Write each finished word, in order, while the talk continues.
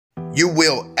You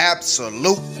will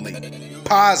absolutely,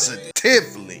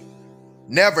 positively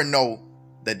never know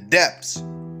the depths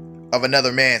of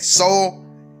another man's soul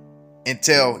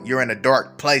until you're in a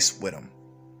dark place with him.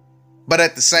 But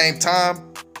at the same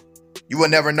time, you will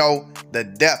never know the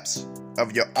depths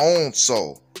of your own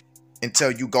soul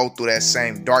until you go through that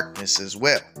same darkness as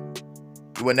well.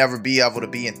 You will never be able to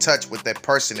be in touch with that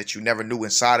person that you never knew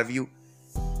inside of you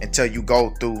until you go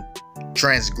through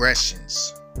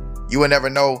transgressions. You will never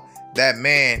know that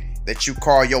man that you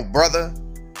call your brother.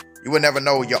 You will never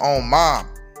know your own mom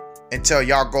until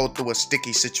y'all go through a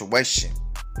sticky situation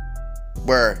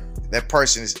where that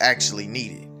person is actually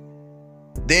needed.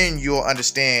 Then you'll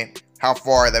understand how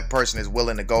far that person is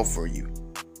willing to go for you.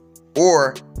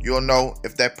 Or you'll know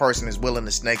if that person is willing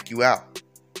to snake you out.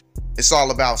 It's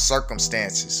all about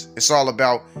circumstances. It's all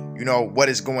about, what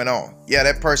is going on. Yeah,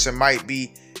 that person might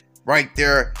be right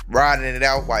there riding it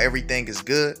out while everything is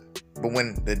good. But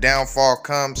when the downfall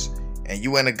comes and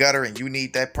you in the gutter and you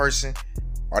need that person,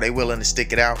 are they willing to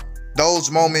stick it out?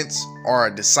 Those moments are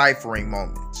deciphering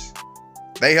moments.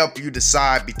 They help you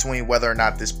decide between whether or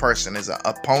not this person is an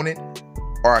opponent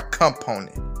or a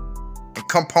component. And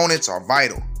components are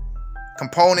vital.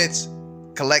 Components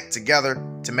collect together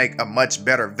to make a much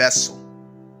better vessel.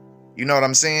 You know what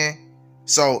I'm saying?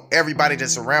 So everybody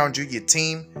that's around you, your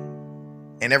team,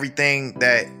 and everything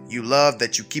that you love,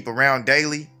 that you keep around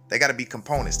daily, they got to be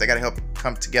components. They got to help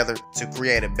come together to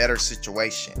create a better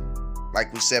situation.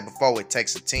 Like we said before, it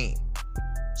takes a team.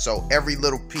 So every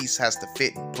little piece has to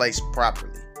fit in place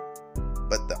properly.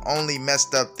 But the only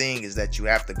messed up thing is that you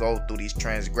have to go through these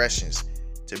transgressions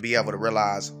to be able to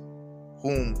realize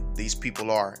whom these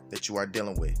people are that you are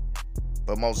dealing with.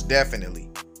 But most definitely,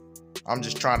 I'm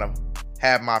just trying to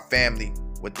have my family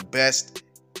with the best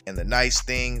and the nice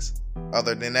things.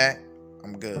 Other than that,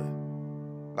 I'm good.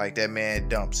 Like that man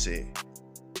Dump said.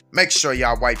 Make sure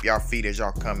y'all wipe y'all feet as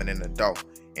y'all coming in the door.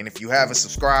 And if you haven't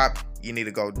subscribed, you need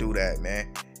to go do that,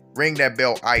 man. Ring that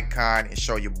bell icon and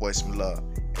show your boy some love.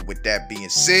 And with that being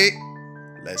said,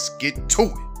 let's get to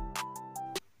it.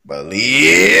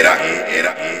 Believe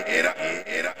it.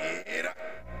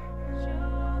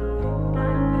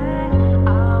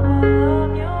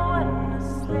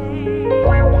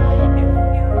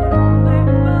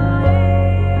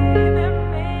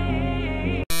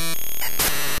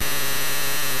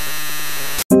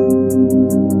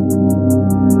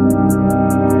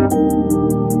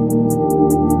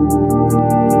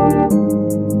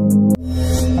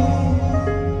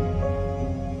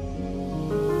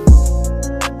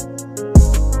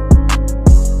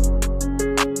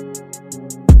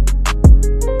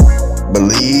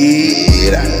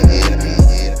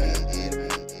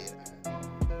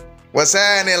 What's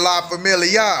happening, La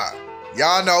Familia?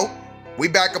 Y'all know, we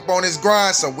back up on this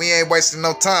grind, so we ain't wasting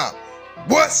no time.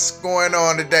 What's going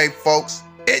on today, folks?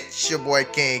 It's your boy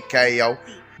King KO,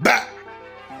 back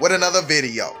with another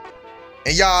video.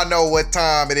 And y'all know what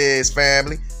time it is,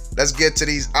 family. Let's get to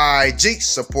these IG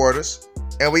supporters.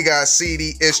 And we got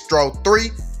CD Istro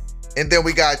 3, and then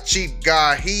we got Chief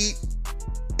Guy Heat,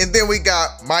 and then we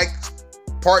got Mike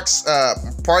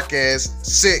Parquez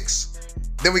 6.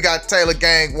 Then we got Taylor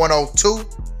Gang 102.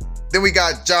 Then we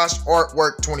got Josh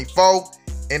Artwork 24.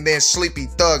 And then Sleepy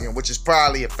Thuggin', which is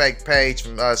probably a fake page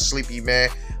from Sleepy Man.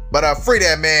 But free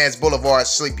that man's Boulevard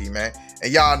Sleepy, man.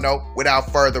 And y'all know,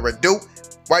 without further ado,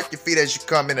 wipe your feet as you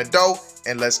come in the door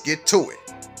and let's get to it.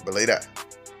 Believe that.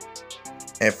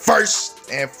 And first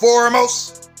and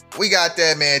foremost, we got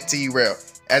that man T-Rail.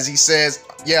 As he says,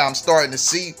 yeah, I'm starting to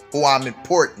see who I'm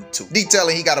important to.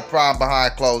 Detailing he got a problem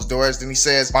behind closed doors. Then he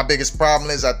says, my biggest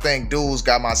problem is I think dudes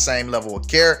got my same level of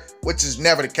care, which is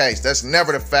never the case. That's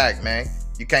never the fact, man.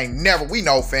 You can't never, we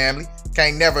know family,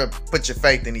 can't never put your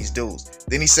faith in these dudes.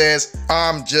 Then he says,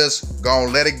 I'm just gonna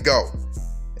let it go.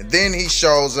 And then he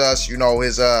shows us,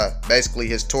 his basically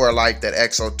his tour life, that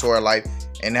EXO tour life,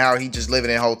 and how he just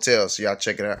living in hotels. So y'all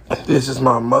check it out. This is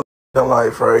my mother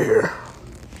life right here.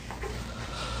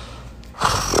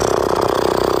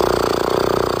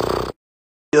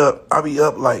 I be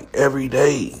up like every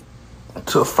day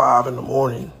till 5 in the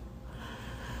morning.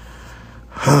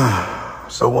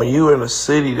 So when you're in a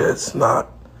city that's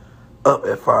not up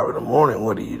at 5 in the morning,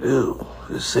 what do?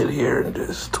 Just sit here and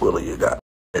just twiddle your goddamn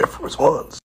Air Force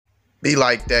Ones. Be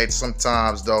like that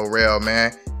sometimes though, real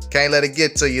man. Can't let it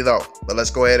get to you though. But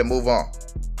let's go ahead and move on.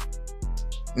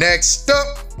 Next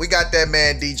up, we got that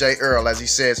man DJ Earl, as he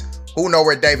says, who know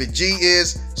where David G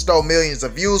is, stole millions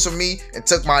of views from me, and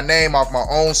took my name off my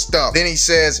own stuff. Then he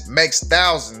says, makes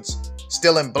thousands,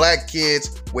 stealing black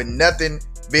kids with nothing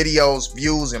videos,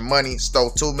 views, and money.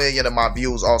 Stole 2 million of my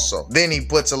views also. Then he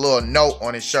puts a little note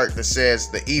on his shirt that says,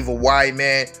 the evil white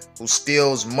man who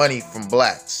steals money from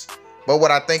blacks. But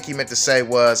what I think he meant to say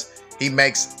was, he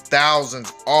makes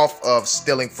thousands off of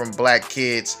stealing from black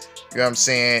kids, you know what I'm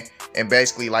saying? And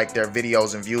basically like their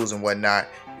videos and views and whatnot,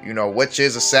 you know, which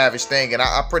is a savage thing. And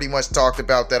I pretty much talked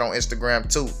about that on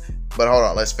Instagram too. But hold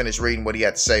on, let's finish reading what he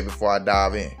had to say before I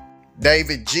dive in.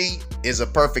 David G is a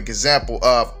perfect example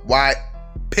of white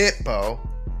Pitpo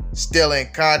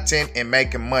stealing content and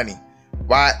making money.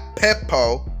 White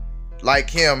Pitpo,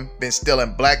 like him, been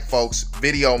stealing black folks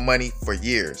video money for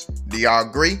years. Do y'all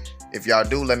agree? If y'all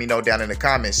do, let me know down in the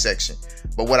comment section.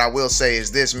 But what I will say is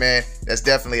this, man, that's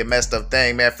definitely a messed up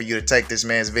thing, man, for you to take this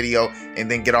man's video and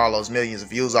then get all those millions of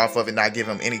views off of it, not give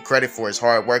him any credit for his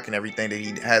hard work and everything that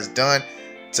he has done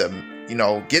to, you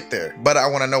know, get there. But I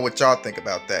want to know what y'all think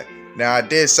about that. Now, I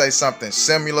did say something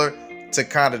similar to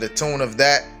kind of the tune of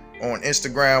that on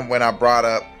Instagram when I brought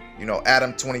up, you know,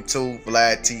 Adam22,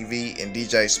 Vlad TV, and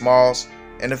DJ Smalls,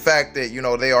 and the fact that, you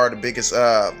know, they are the biggest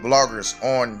vloggers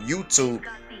on YouTube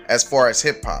as far as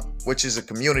hip hop, which is a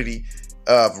community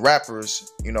of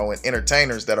rappers, you know, and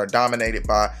entertainers that are dominated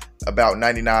by about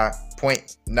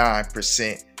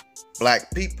 99.9%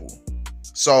 black people.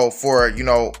 So for, you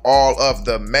know, all of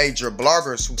the major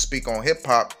bloggers who speak on hip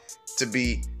hop to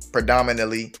be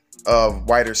predominantly of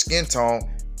whiter skin tone,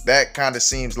 that kind of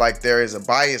seems like there is a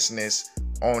biasness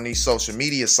on these social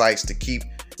media sites to keep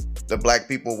the black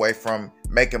people away from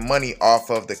making money off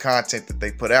of the content that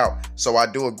they put out. So I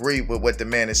do agree with what the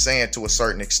man is saying to a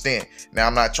certain extent. Now,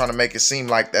 I'm not trying to make it seem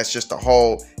like that's just a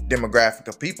whole demographic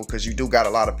of people, because you do got a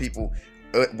lot of people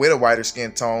with a whiter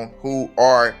skin tone who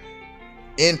are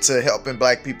into helping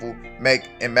black people make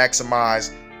and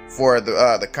maximize for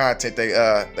the content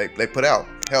they put out,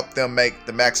 help them make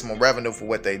the maximum revenue for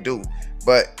what they do.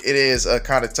 But it is a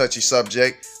kind of touchy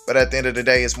subject, but at the end of the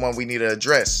day, it's one we need to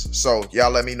address. So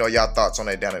y'all let me know y'all thoughts on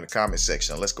that down in the comment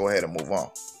section. Let's go ahead and move on.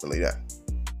 Believe that.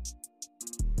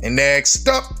 And next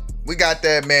up, we got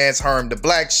that man's Herm,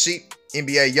 DaBlackSheep,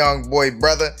 NBA young boy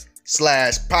brother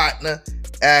 / partner.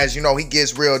 As you know, he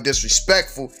gets real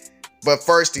disrespectful. But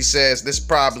first he says this is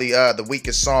probably the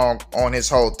weakest song on his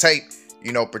whole tape,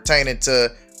 you know, pertaining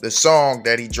to the song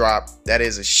that he dropped. That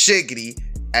is a shiggity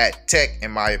at TEC,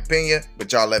 in my opinion.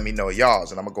 But y'all let me know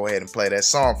y'all's, and I'm gonna go ahead and play that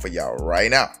song for y'all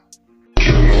right now.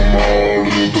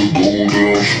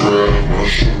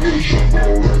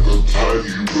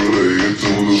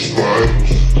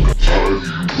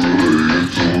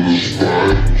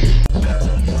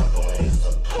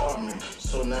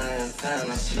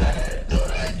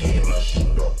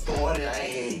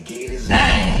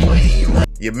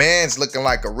 Your man's looking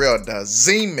like a real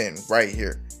Z-man right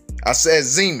here. I said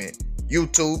Z-man.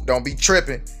 YouTube, don't be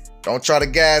tripping. Don't try to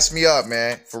gas me up,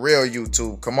 man. For real,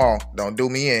 YouTube. Come on, don't do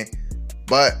me in.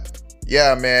 But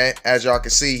yeah, man, as y'all can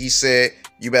see, he said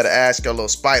you better ask your little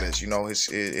spiders. You know, his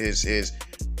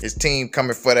team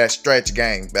coming for that stretch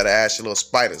gang. Better ask your little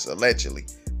spiders, allegedly.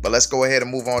 But let's go ahead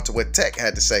and move on to what TEC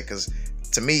had to say, because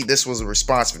to me, this was a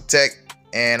response from TEC,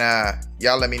 and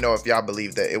y'all let me know if y'all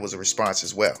believe that it was a response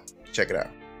as well. Check it out.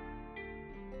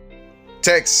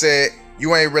 TEC said,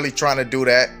 you ain't really trying to do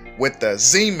that with the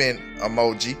Z-man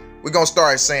emoji. We're going to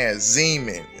start saying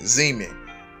Z-man,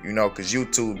 you know, because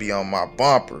YouTube be on my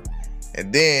bumper.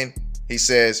 And then he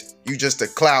says, you just a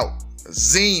clout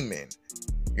Z-man.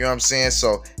 You know what I'm saying?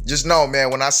 So just know,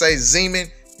 man, when I say Z-man,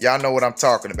 y'all know what I'm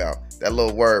talking about. That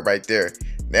little word right there.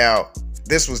 Now,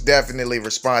 this was definitely a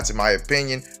response, in my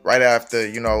opinion, right after,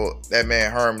 you know, that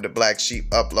man Herm, DaBlackSheep,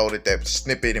 uploaded that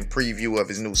snippet and preview of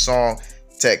his new song.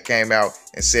 TEC came out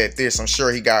and said this. I'm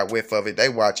sure he got whiff of it. They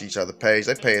watch each other's page.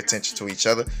 They pay attention to each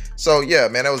other. So yeah,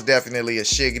 man, that was definitely a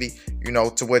shiggity, you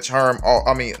know, to which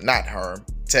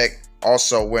TEC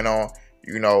also went on,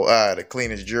 you know, to clean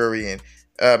his jury and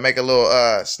make a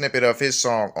little snippet of his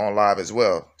song on live as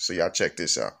well. So y'all check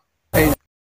this out.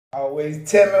 Always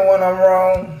tell me when I'm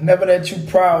wrong, never that you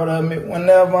proud of me.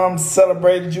 Whenever I'm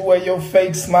celebrated, you wear your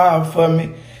fake smile for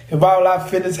me. If all I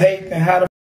feel is hate, then how the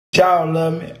y'all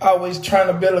love me? Always trying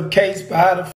to build a case, but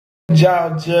how the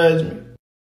y'all judge me?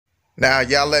 Now,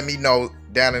 y'all let me know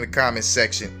down in the comment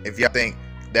section if y'all think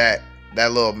that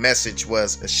little message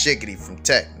was a shiggity from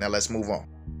TEC. Now let's move on.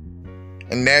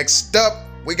 And next up,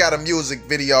 we got a music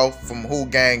video from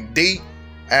WhoGangDee,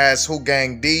 as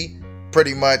WhoGangDee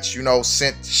pretty much, you know,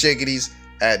 sent shiggities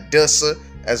at Dusa,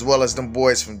 as well as them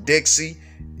boys from Dixie,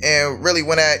 and really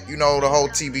went at, you know, the whole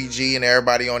TBG and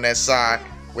everybody on that side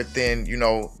within, you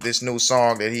know, this new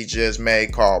song that he just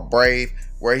made called Brave,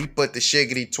 where he put the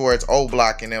shiggity towards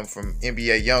O-Block and them from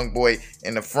NBA Youngboy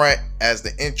in the front as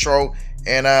the intro,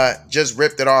 and just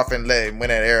ripped it off and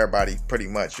went at everybody pretty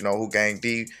much. You know,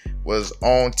 WhoGangDee was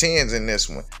on 10s in this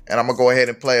one, and I'm gonna go ahead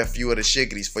and play a few of the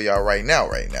shiggities for y'all right now.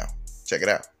 Check it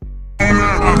out. They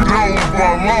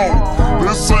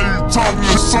say he talking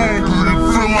a song cause he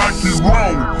feel like he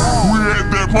wrong. We had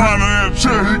that behind that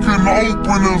chair, he couldn't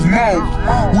open his mouth.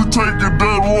 We take it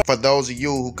that. For those of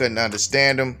you who couldn't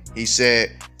understand him, he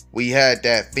said we had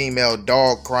that female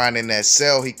dog crying in that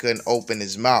cell, he couldn't open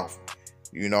his mouth.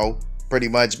 You know, pretty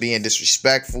much being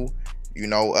disrespectful. You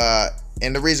know,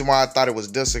 and the reason why I thought it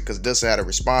was Dusa, because Dusa had a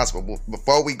response. But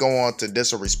before we go on to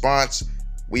Dusa response,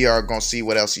 we are gonna see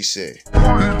what else he said. He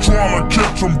tryna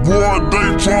catch him, boy,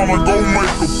 they tryna go make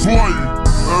a play.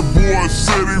 That boy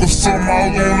said he was somehow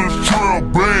on his trail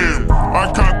bad.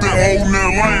 I caught that old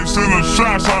net lane, sending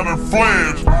shots out and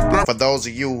flash. For those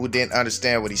of you who didn't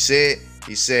understand what he said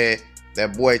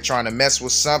that boy trying to mess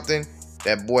with something,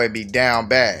 that boy be down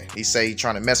bad. He say he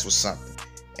trying to mess with something.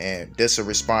 And Dusa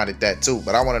responded that too.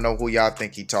 But I want to know who y'all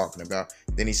think he talking about.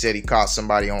 Then he said he caught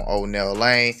somebody on Old Nell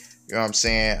Lane. You know what I'm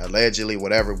saying? Allegedly,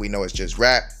 whatever. We know it's just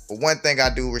rap. But one thing I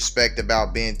do respect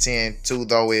about Ben 10 too,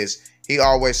 though, is he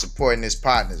always supporting his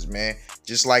partners, man.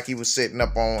 Just like he was sitting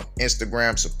up on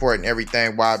Instagram supporting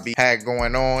everything YB had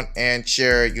going on, and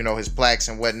share, you know, his plaques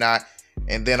and whatnot.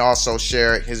 And then also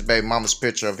share his baby mama's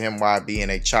picture of him while being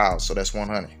a child. So that's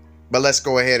 100. But let's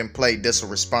go ahead and play Dusa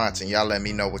response, and y'all let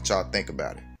me know what y'all think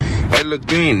about it. Hey,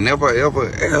 look, you ain't never, ever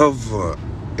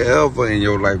in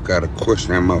your life got a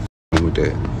question in my with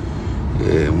that.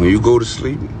 Yeah, when you go to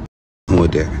sleep,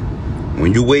 with that.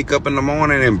 When you wake up in the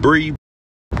morning and breathe,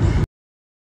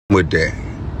 with that.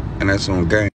 And that's on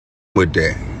game, with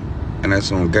that. And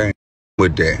that's on game,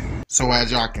 with that. So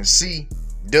as y'all can see,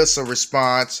 Dusa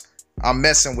response, I'm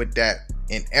messing with that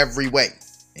in every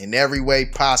way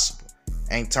possible.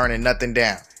 Ain't turning nothing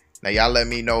down. Now y'all let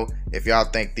me know if y'all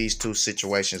think these two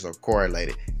situations are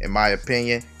correlated. In my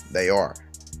opinion, they are.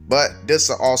 But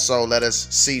Dusa also let us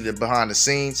see the behind the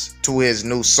scenes to his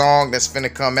new song that's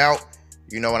finna come out.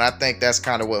 You know, and I think that's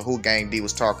kind of what WhoGangDee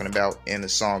was talking about in the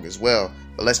song as well.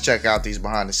 But let's check out these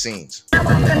behind the scenes.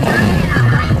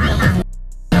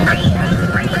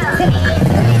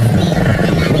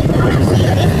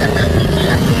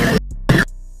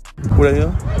 What the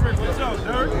hell?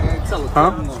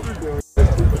 Huh?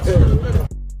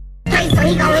 So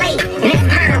he gon' lay in his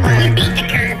curve when we beat the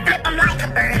curve, flip him like a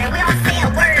bird, and we don't say a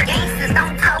word. Gangsters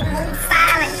don't talk, move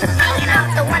silent, hanging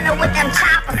off the window with them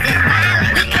choppers and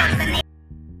violent.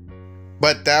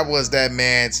 But that was that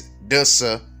man's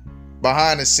Dusa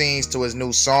behind the scenes to his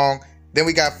new song. Then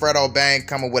we got FredoBang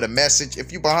coming with a message.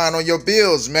 If you behind on your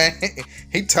bills, man,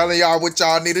 he telling y'all what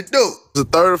y'all need to do. It's the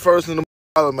 31st in the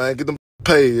dollar, man. Get them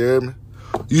paid, you hear me?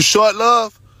 You short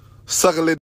love? Suck a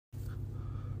little.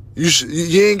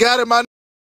 You ain't got it, my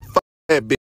fuck that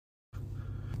bitch.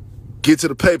 Get to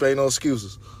the paper, ain't no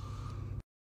excuses.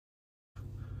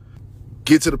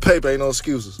 Get to the paper, ain't no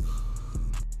excuses.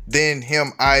 Then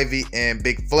him, Ivy, and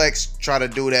Big Flex try to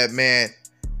do that man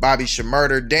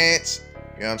BobbyShmurda dance.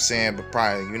 You know what I'm saying? But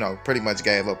probably, you know, pretty much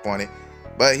gave up on it.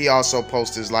 But he also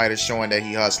posted his lighter showing that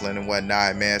he hustling and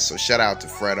whatnot, man. So shout out to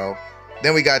Fredo.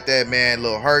 Then we got that man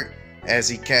Lil Hurt as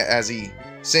he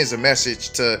sends a message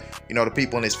to, you know, the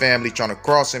people in his family trying to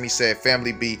cross him. He said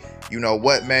family be, you know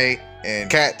what, mate, and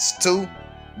cats too.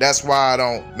 That's why I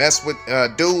don't mess with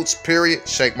dudes, period.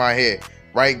 Shake my head.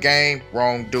 Right game,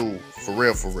 wrong dude. For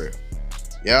real, for real.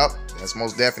 Yep, that's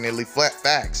most definitely flat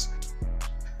facts.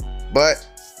 But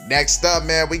next up,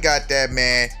 man, we got that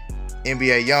man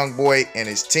NBA Youngboy and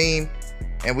his team,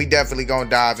 and we definitely gonna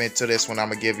dive into this one. I'm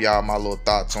gonna give y'all my little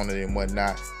thoughts on it and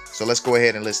whatnot. So let's go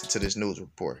ahead and listen to this news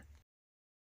report.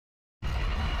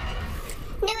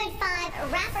 New at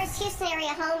 5, rapper's Houston area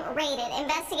home raided.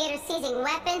 Investigators seizing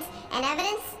weapons and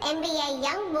evidence. NBA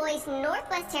Youngboy's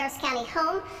Northwest Harris County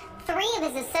home. 3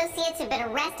 of his associates have been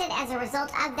arrested as a result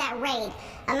of that raid.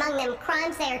 Among them,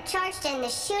 crimes they are charged in the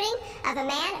shooting of a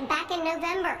man back in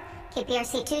November.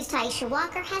 KPRC2's Taisha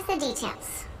Walker has the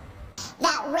details.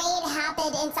 That raid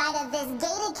happened inside of this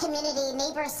gated community.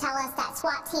 Neighbors tell us that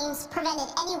SWAT teams prevented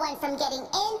anyone from getting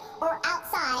in or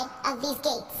outside of these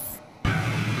gates.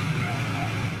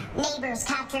 Neighbors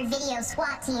captured video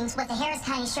SWAT teams with the Harris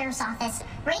County Sheriff's Office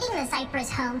raiding the Cypress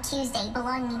home Tuesday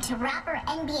belonging to rapper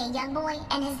NBA Youngboy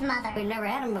and his mother. We've never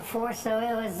had them before, so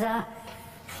it was a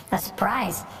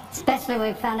surprise. Especially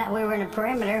when we found out we were in a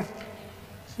perimeter.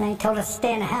 They told us to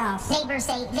stay in the house. Neighbors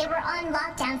say they were on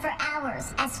lockdown for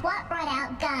hours as SWAT brought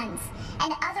out guns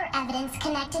and other evidence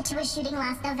connected to a shooting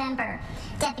last November.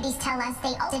 Deputies tell us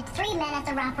they arrested 3 men at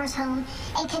the rapper's home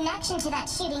in connection to that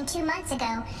shooting 2 months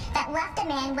ago that left a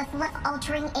man with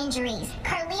life-altering injuries.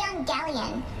 Carleon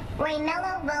Gallion,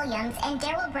 Raymello Williams, and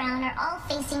Daryl Brown are all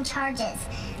facing charges.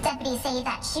 Deputies say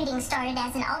that shooting started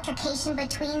as an altercation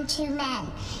between 2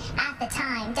 men. At the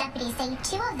time, deputies say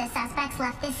 2 of the suspects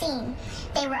left the scene.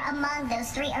 They were among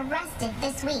those 3 arrested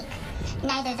this week.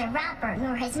 Neither the rapper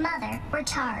nor his mother were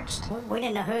charged. We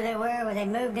didn't know who they were when they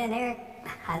moved in here,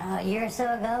 I don't know, a year or so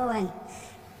ago,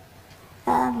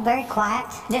 and very quiet,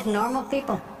 just normal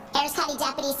people. Harris County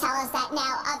deputies tell us that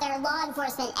now other law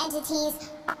enforcement entities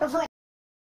report.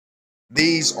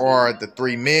 These are the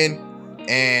 3 men,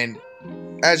 and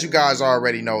as you guys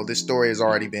already know, this story has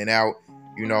already been out,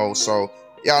 you know, so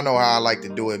y'all know how I like to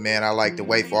do it, man. I like to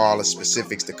wait for all the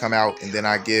specifics to come out, and then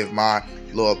I give my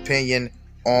little opinion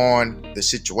on the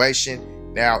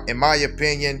situation. Now, in my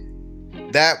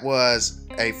opinion, that was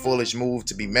a foolish move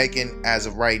to be making as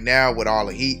of right now with all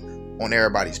the heat on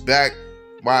everybody's back.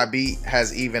 YB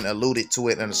has even alluded to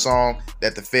it in a song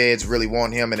that the feds really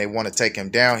want him and they want to take him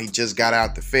down. He just got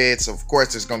out the feds, so of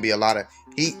course there's going to be a lot of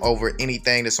heat over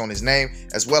anything that's on his name,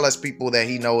 as well as people that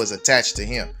he knows is attached to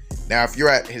him. Now, if you're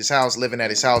at his house, living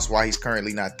at his house while he's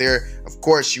currently not there, of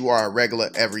course you are a regular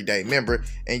everyday member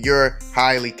and you're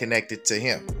highly connected to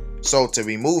him. So to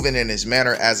be moving in this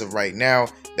manner as of right now,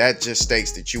 that just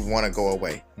states that you want to go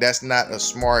away. That's not a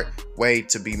smart way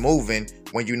to be moving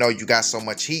when you know you got so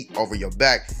much heat over your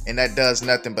back, and that does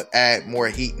nothing but add more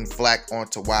heat and flack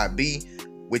onto YB.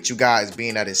 With you guys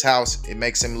being at his house, it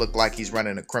makes him look like he's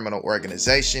running a criminal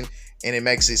organization, and it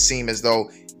makes it seem as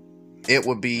though it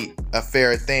would be a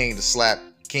fair thing to slap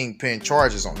kingpin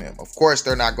charges on him. Of course,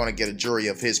 they're not going to get a jury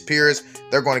of his peers.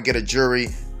 They're going to get a jury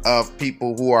of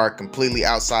people who are completely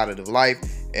outside of the life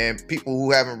and people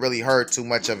who haven't really heard too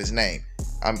much of his name.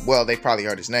 Well, they probably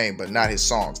heard his name, but not his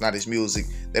songs, not his music.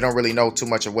 They don't really know too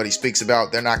much of what he speaks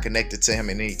about. They're not connected to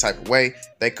him in any type of way.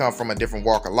 They come from a different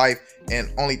walk of life,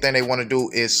 and only thing they want to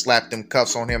do is slap them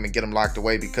cuffs on him and get him locked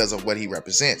away because of what he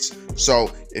represents.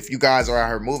 So if you guys are out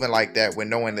here moving like that when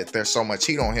knowing that there's so much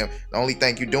heat on him, the only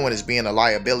thing you're doing is being a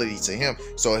liability to him.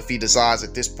 So if he decides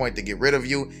at this point to get rid of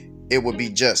you, it would be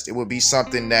just. It would be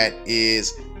something that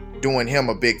is doing him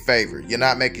a big favor. You're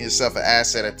not making yourself an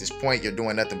asset at this point. You're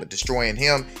doing nothing but destroying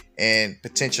him and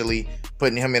potentially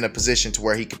putting him in a position to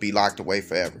where he could be locked away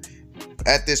forever.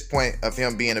 At this point of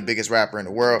him being the biggest rapper in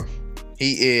the world,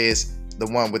 he is the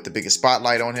one with the biggest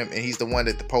spotlight on him, and he's the one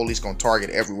that the police gonna target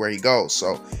everywhere he goes.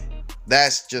 So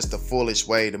that's just a foolish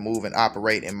way to move and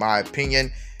operate, in my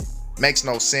opinion. Makes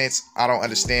no sense. I don't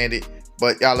understand it.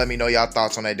 But y'all let me know y'all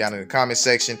thoughts on that down in the comment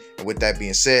section. And with that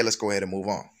being said, let's go ahead and move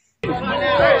on.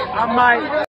 I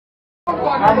might.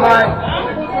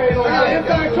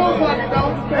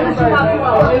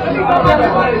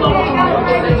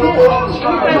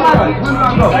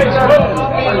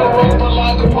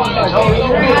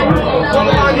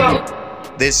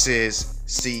 This is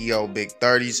CEO Big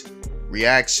 30's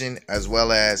reaction, as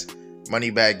well as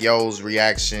Moneybagg Yo's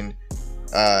reaction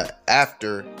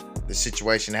after the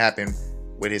situation happened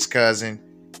with his cousin,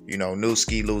 you know,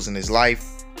 Newski losing his life.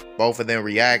 Both of them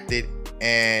reacted,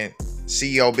 and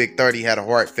CEO Big 30 had a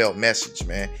heartfelt message,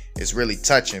 man. It's really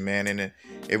touching, man, and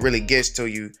it really gets to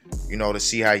you, you know, to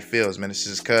see how he feels, man. This is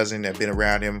his cousin that been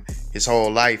around him his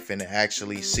whole life, and to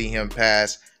actually see him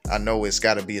pass, I know it's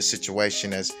got to be a situation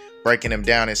that's breaking him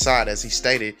down inside, as he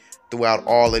stated throughout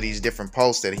all of these different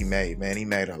posts that he made, man. He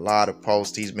made a lot of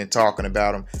posts. He's been talking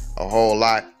about him a whole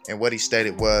lot, and what he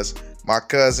stated was, my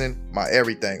cousin, my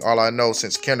everything, all I know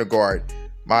since kindergarten,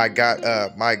 my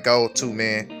go-to,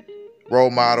 man, role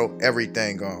model,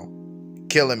 everything gone,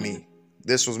 killing me.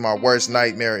 This was my worst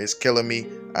nightmare. It's killing me.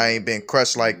 I ain't been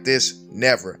crushed like this,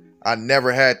 never. I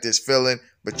never had this feeling,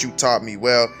 but you taught me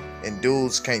well, and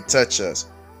dudes can't touch us.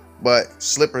 But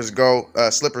slippers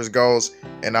goes,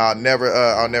 and I'll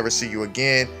never see you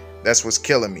again. That's what's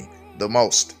killing me the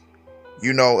most.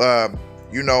 You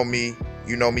know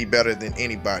me better than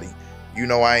anybody. You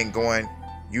know I ain't going.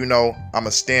 You know I'ma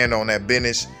stand on that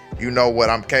business. You know what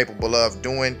I'm capable of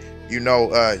doing. You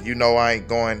know I ain't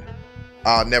going.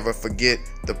 I'll never forget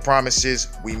the promises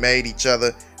we made each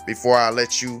other before I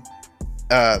let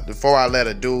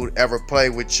a dude ever play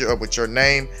with your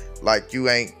name. Like you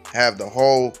ain't have the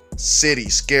whole city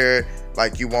scared.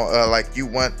 Like you want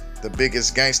the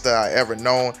biggest gangster I ever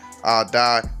known. I'll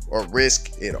die or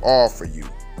risk it all for you.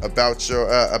 About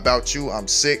you, I'm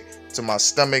sick to my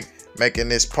stomach making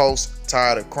this post.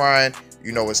 Tired of crying.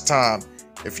 You know it's time.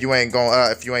 If you ain't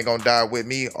gonna die with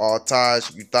me, all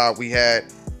ties you thought we had,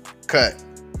 cut.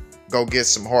 Go get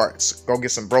some hearts. Go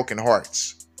get some broken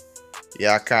hearts.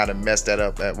 Yeah, I kind of messed that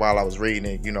up while I was reading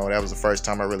it. You know, that was the first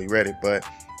time I really read it. But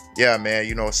yeah, man,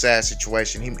 you know, a sad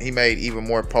situation. He made even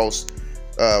more posts,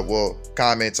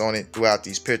 comments on it throughout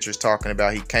these pictures, talking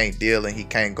about he can't deal and he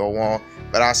can't go on.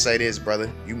 But I say this, brother,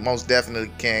 you most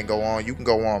definitely can go on. You can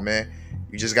go on, man.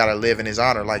 You just gotta live in his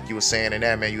honor, like you were saying in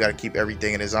that, man. You gotta keep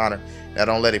everything in his honor. Now,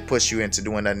 don't let it push you into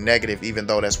doing nothing negative, even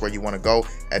though that's where you want to go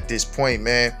at this point,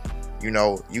 man. You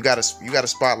know, you got a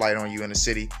spotlight on you in the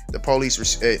city. The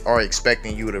police are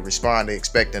expecting you to respond. They're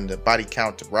expecting the body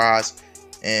count to rise.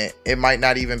 And it might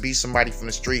not even be somebody from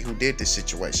the street who did this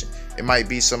situation. It might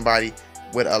be somebody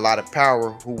with a lot of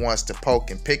power who wants to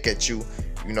poke and pick at you,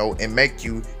 you know, and make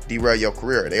you derail your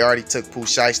career. They already took Pooh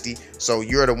Shiesty, so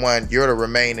you're the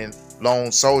remaining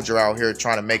lone soldier out here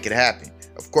trying to make it happen.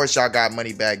 Of course, y'all got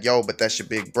Moneybagg Yo, but that's your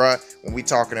big bruh. When we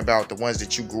talking about the ones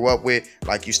that you grew up with,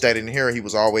 like you stated in here, he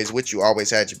was always with you, always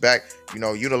had your back. You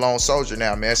know, you the lone soldier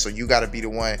now, man. So you got to be the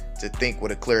one to think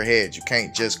with a clear head. You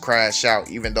can't just crash out,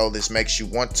 even though this makes you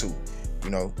want to. You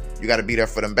know, you got to be there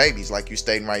for them babies, like you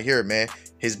stating right here, man.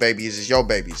 His babies is your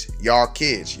babies, y'all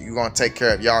kids. You gonna take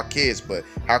care of y'all kids, but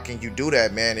how can you do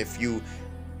that, man, if you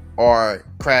are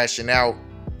crashing out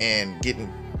and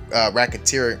getting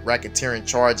racketeering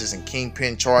charges and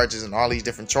kingpin charges and all these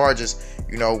different charges,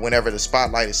 you know, whenever the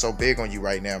spotlight is so big on you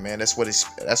right now, man? That's what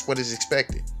is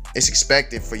expected. It's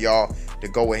expected for y'all to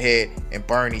go ahead and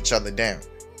burn each other down.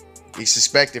 It's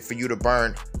expected for you to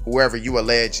burn whoever you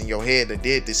allege in your head that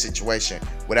did this situation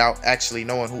without actually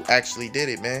knowing who actually did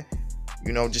it, man.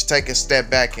 You know, just take a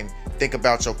step back and think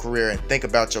about your career and think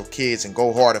about your kids and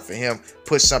go harder for him.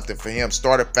 Push something for him.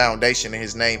 Start a foundation in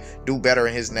his name. Do better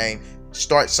in his name.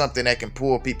 Start something that can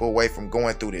pull people away from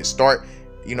going through this. Start,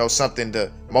 you know, something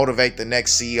to motivate the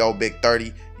next CEO Big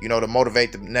 30, you know, to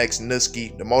motivate the next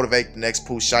Nusky, to motivate the next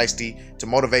Pooh Shiesty, to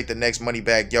motivate the next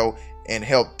Moneybagg Yo, and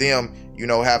help them, you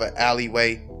know, have an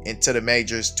alleyway into the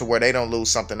majors to where they don't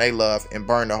lose something they love and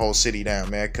burn the whole city down,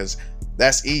 man. Because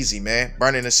that's easy, man.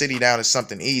 Burning the city down is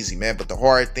something easy, man. But the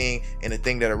hard thing and the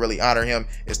thing that'll really honor him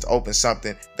is to open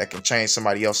something that can change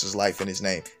somebody else's life in his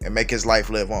name and make his life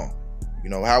live on. You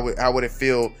know, how would it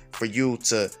feel for you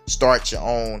to start your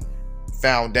own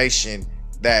foundation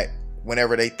that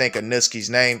whenever they think of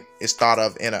Nusky's name, it's thought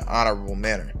of in an honorable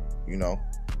manner? You know,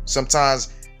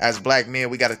 sometimes as black men,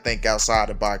 we got to think outside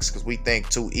the box because we think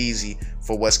too easy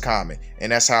for what's common.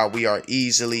 And that's how we are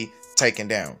easily taken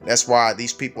down. That's why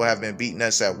these people have been beating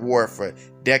us at war for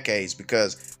decades,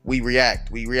 because we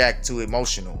react too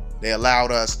emotional. They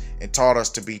allowed us and taught us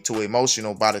to be too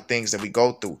emotional by the things that we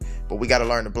go through, but we got to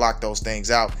learn to block those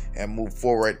things out and move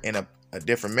forward in a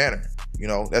different manner. You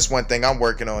know, that's one thing I'm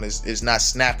working on is not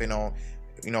snapping on,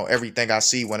 you know, everything I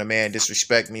see when a man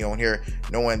disrespect me on here,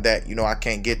 knowing that, you know, I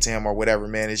can't get to him or whatever,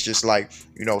 man. It's just like,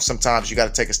 you know, sometimes you got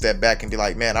to take a step back and be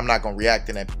like, man, I'm not going to react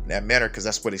in that manner because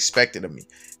that's what expected of me.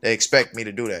 They expect me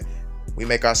to do that. We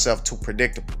make ourselves too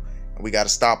predictable, and we got to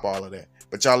stop all of that.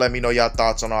 But y'all let me know y'all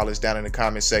thoughts on all this down in the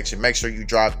comment section. Make sure you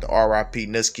drop the RIP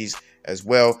Nuskies as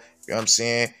well. You know what I'm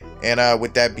saying? And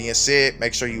with that being said,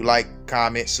 make sure you like,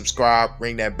 comment, subscribe,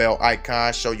 ring that bell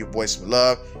icon, show your boy some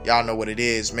love. Y'all know what it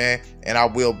is, man. And I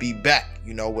will be back,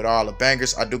 you know, with all the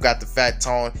bangers. I do got the Fat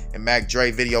Tone and Mac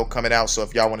Dre video coming out, so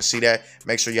if y'all want to see that,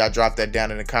 make sure y'all drop that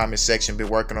down in the comment section. Been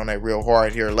working on that real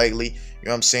hard here lately. You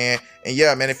know what I'm saying? And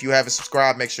yeah, man, if you haven't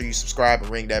subscribed, make sure you subscribe and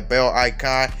ring that bell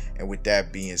icon. And with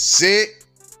that being said,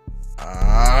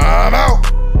 I'm out.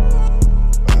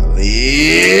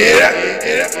 Believe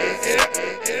it.